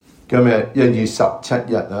今日1月17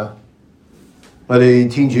日啊，我哋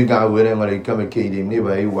天主教會咧，我哋今日紀念呢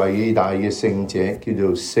位偉大嘅聖者，叫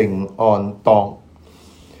做聖安當。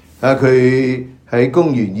佢喺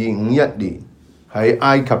公元251年喺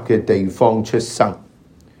埃及嘅地方出生，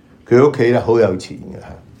佢屋企咧好有錢嘅。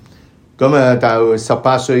咁但係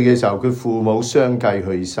18歲嘅時候，佢父母相繼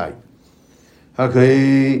去世。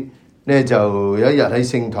佢咧就有一日喺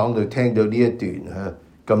聖堂度聽到呢一段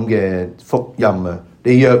咁嘅福音啊！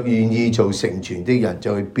你若願意做成全的人，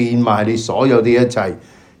就會變賣你所有的一切，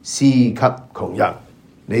施給窮人。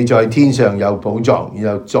你在天上有寶藏，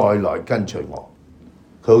然後再來跟隨我。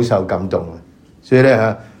佢好受感動啊！所以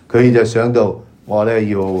咧佢就想到我咧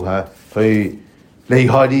要去離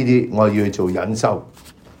開呢啲，我要去做隱修。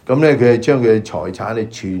咁咧佢就將佢嘅財產咧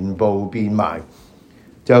全部變賣，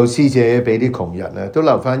就施捨俾啲窮人啊，都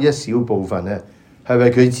留翻一小部分咧，係為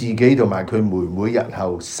佢自己同埋佢妹妹日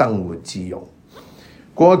後生活之用。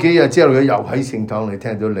過咗幾日之後，佢又喺聖堂裏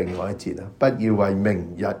聽到另外一節啊，不要為明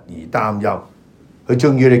日而擔憂。佢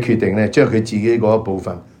終於決定咧，將佢自己嗰一部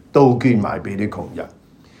分都捐埋俾啲窮人。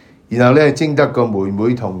然後咧，徵得個妹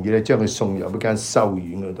妹同意咧，將佢送入一間修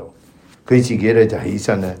院嗰度。佢自己咧就起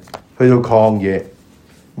身咧，去到曠野，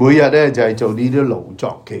每日咧就係做呢啲勞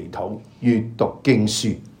作祈禱、閱讀經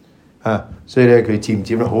書啊。所以咧，佢漸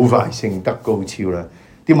漸咧好快聖德高超啦。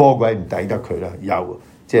啲魔鬼唔抵得佢啦，又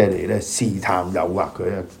即係嚟咧試探誘惑佢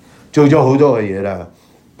啊，做咗好多嘅嘢啦，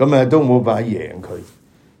咁都冇辦法贏佢。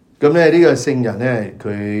咁咧呢個聖人咧，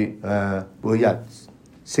佢每日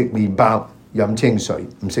食麵包、飲清水，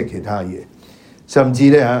唔食其他嘢，甚至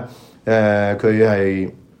咧佢係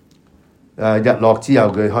日落之後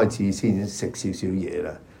佢開始先食少少嘢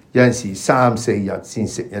啦，有陣時3、4日先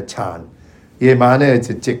食一餐，夜晚咧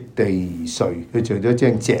就席地而睡，佢除咗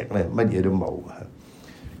張席咧乜嘢都冇。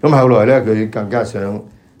咁後來咧佢更加想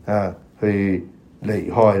去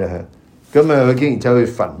離開啦，咁佢竟然走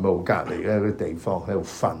去墳墓隔離咧個地方喺度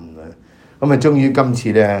瞓啊！咁終於今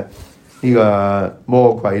次咧呢個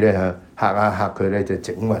魔鬼咧嚇下佢咧就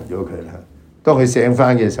整暈咗佢啦。當佢醒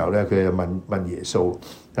翻嘅時候咧，佢就問耶穌：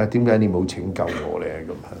點解你冇拯救我咧？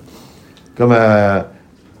咁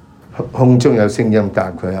空中有聲音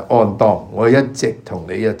答佢：安當，我一直同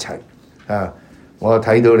你一齊我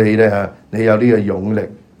睇到你咧你有呢個勇力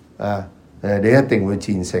你一定會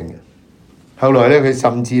戰勝嘅。後來咧，佢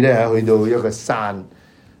甚至咧去到一個山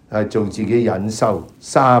做自己隱修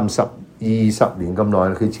20年咁耐，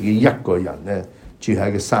佢自己一個人咧住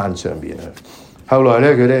喺個山上邊啊。後來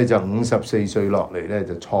咧，佢咧就54歲落嚟咧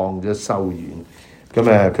就創咗修院。咁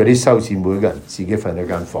佢啲修士每個人自己瞓喺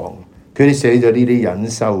間房，佢哋寫咗呢啲隱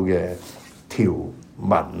修嘅條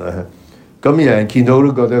文啊。咁有人見到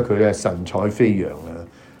都覺得佢咧神采飛揚啊。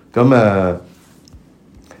咁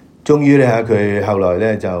終於咧佢後來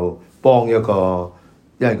咧就幫一個，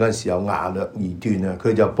因為嗰陣時有亞略異端啊，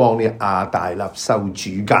佢就幫啲亞大納修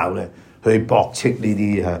主教咧去駁斥呢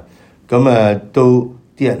啲咁都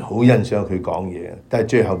啲人好欣賞佢講嘢，但係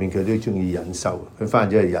最後面佢都中意隱修，佢翻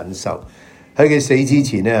咗去隱修。喺佢死之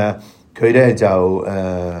前咧，佢咧就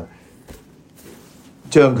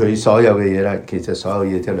將佢所有嘅嘢咧，其實所有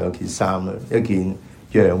嘢即係2件衫啦，一件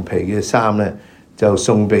羊皮嘅衫咧就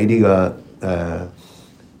送俾呢個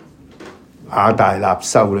亞大納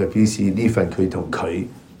修咧，表示呢份佢同佢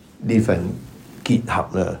呢份結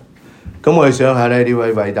合啦。咁我哋想下咧，呢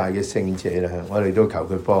位偉大嘅聖者啦，我哋都求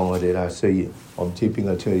佢幫我哋啦。雖然我唔知邊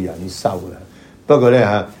個出去隱修啦，不過咧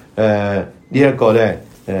呢一個咧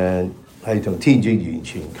係同天主完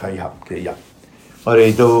全契合嘅人，我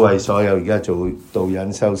哋都為所有而家做到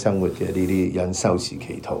隱修生活嘅呢啲隱修士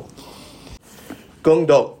祈禱。恭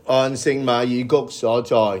讀按聖馬爾谷所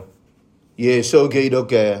載耶穌基督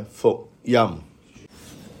嘅福音。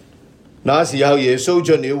那時候耶穌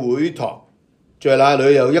進了會堂，在那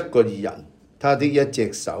裏有一個義人，他的一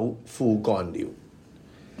隻手枯乾了。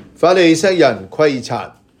法利塞人窺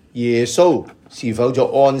察耶穌是否在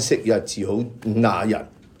安息日治好那人，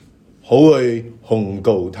好去控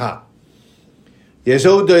告他。耶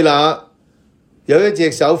穌對那有一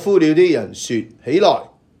隻手枯了的人說：起來，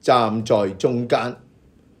站在中間。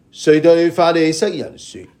遂對法利塞人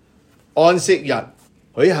說：安息日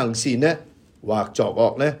許行善呢，或作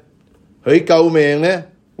惡呢？許救命呢，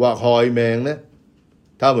或害命呢？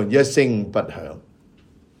他們一聲不響。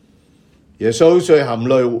耶穌遂含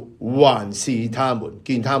淚環視他們，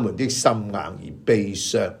見他們的心硬而悲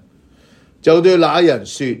傷，就對那人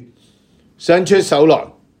說：伸出手來。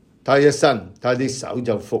他一伸，他的手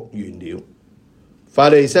就復原了。法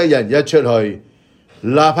利塞人一出去，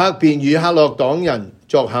立刻便與黑落黨人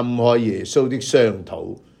作陷害耶穌的商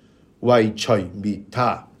討，為除滅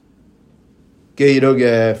他。基督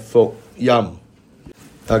嘅福音。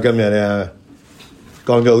今日咧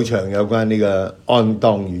講咗好長有關呢個安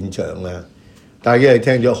當院長啦，大家係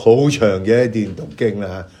聽咗好長嘅一段讀經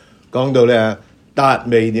啦，講到咧達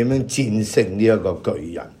味點樣戰勝呢一個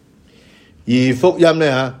巨人，而福音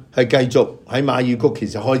咧係繼續喺馬爾谷，其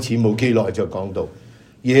實開始冇幾耐就講到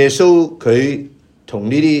耶穌佢同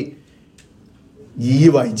呢啲以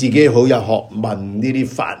為自己好有學問呢啲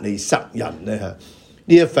法利塞人咧呢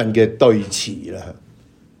一份嘅對峙啦，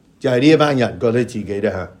就係呢一班人覺得自己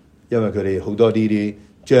咧因為佢哋好多呢啲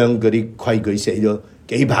將嗰啲規矩寫咗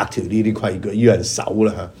幾百條呢啲規矩要人守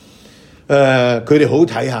啦佢哋好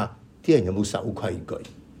睇下啲人有冇守規矩，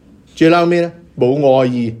最後尾咧冇愛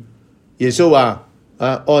意。耶穌話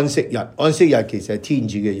安息日其實係天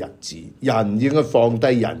主嘅日子，人應該放低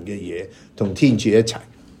人嘅嘢同天主一齊。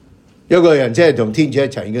一個人真係同天主一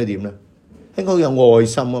齊應該點咧？應該有愛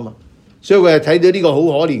心啊嘛。所以佢係睇到呢個好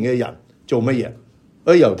可憐嘅人做乜嘢？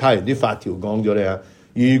猶太人啲法條講咗咧，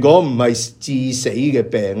如果唔係致死嘅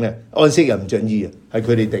病咧，安息日唔準醫啊，係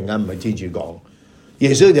佢哋定啊，唔係天主講。耶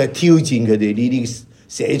穌就係挑戰佢哋呢啲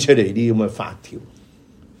寫出嚟啲咁嘅法條。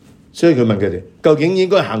所以佢問佢哋究竟應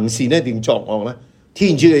該行善咧定作惡咧？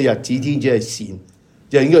天主嘅日子，天主係善，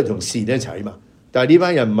就應該同善一齊嘛。但係呢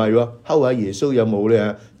班人唔係喎，睺下耶穌有冇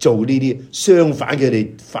咧做呢啲相反佢哋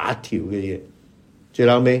法條嘅嘢。最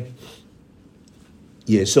後尾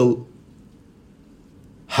耶穌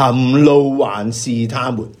含怒還視他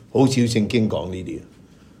們，好少聖經講呢啲。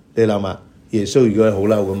你諗下，耶穌如果係好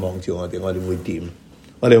嬲咁望住我哋會點？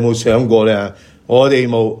我哋有冇想過咧？我哋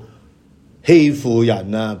冇欺負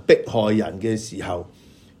人迫害人嘅時候，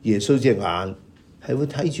耶穌隻眼係會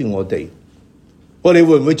睇住我哋。我哋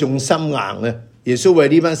會唔會仲心硬咧？耶穌為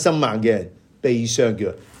呢班心硬嘅人悲傷，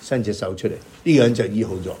叫伸隻手出嚟，呢個人就醫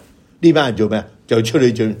好咗。呢班人做咩？就出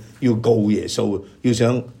去要告耶穌，要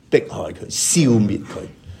想迫害佢、消滅佢。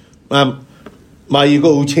馬爾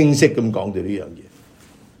谷好清晰咁講到呢樣嘢。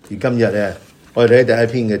而今日咧，我哋睇第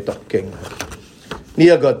一篇嘅讀經，呢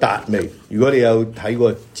一個達味，如果你有睇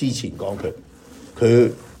過之前講佢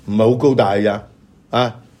唔係好高大㗎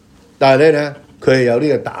但係咧佢係有呢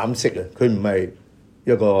個膽識啊，佢唔係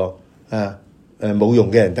一個冇用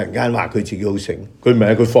嘅人，突然間話佢自己好醒，佢唔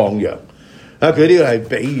係佢放羊佢呢個係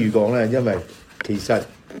比喻講咧，因為其實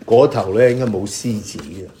嗰頭咧應該冇獅子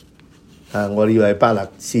嘅我以為巴勒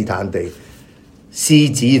斯坦地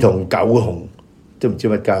獅子同狗熊都唔知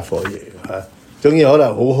乜家伙嘢總之可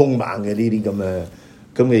能好兇猛嘅呢啲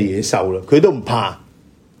咁嘅野獸啦，佢都唔怕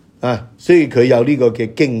所以佢有呢個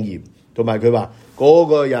嘅經驗，同埋佢話嗰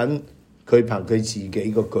個人佢憑佢自己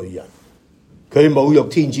個巨人，佢侮辱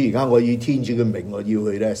天主，而家我以天主嘅名，我要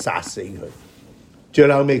佢咧殺死佢。最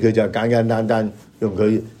後尾佢就簡簡單單用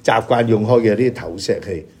佢習慣用開嘅啲投石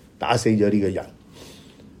器打死咗呢個人。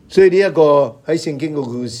所以呢一個喺聖經個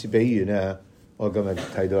故事比喻咧，我今日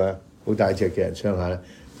睇到好大隻嘅人想下咧，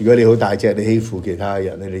如果你好大隻，你欺負其他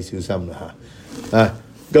人咧，你小心啦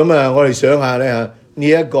我哋想下咧呢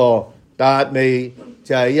一個達味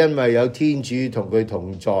就係因為有天主同佢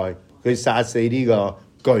同在，佢殺死呢個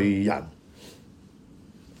巨人。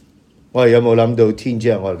我哋有冇諗到天主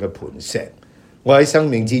係我哋嘅磐石？我喺生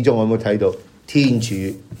命之中，我有冇睇到天主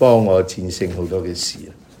幫我戰勝好多嘅事？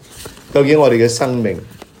究竟我哋嘅生命，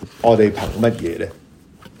我哋憑乜嘢咧？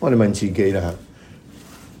我哋問自己啦。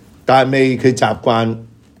達味佢習慣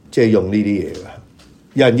即係用呢啲嘢㗎。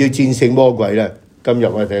人要戰勝魔鬼咧，今日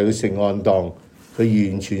我哋睇到聖安當，佢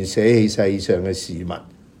完全捨棄世上嘅事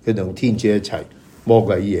物，佢同天主一齊，魔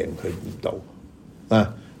鬼贏佢唔到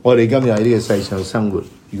我哋今日喺呢個世上生活，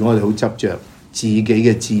如果我哋好執着自己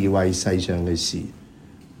嘅智慧世上嘅事，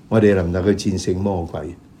我哋能唔能夠戰勝魔鬼？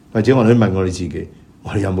或者我哋問我哋自己，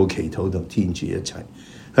我哋有冇祈禱同天主一齊？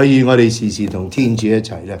所以我哋時時同天主一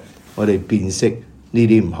齊咧，我哋辨識呢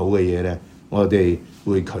啲唔好嘅嘢咧，我哋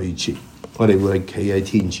會拒絕，我哋會企喺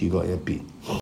天主嗰一邊。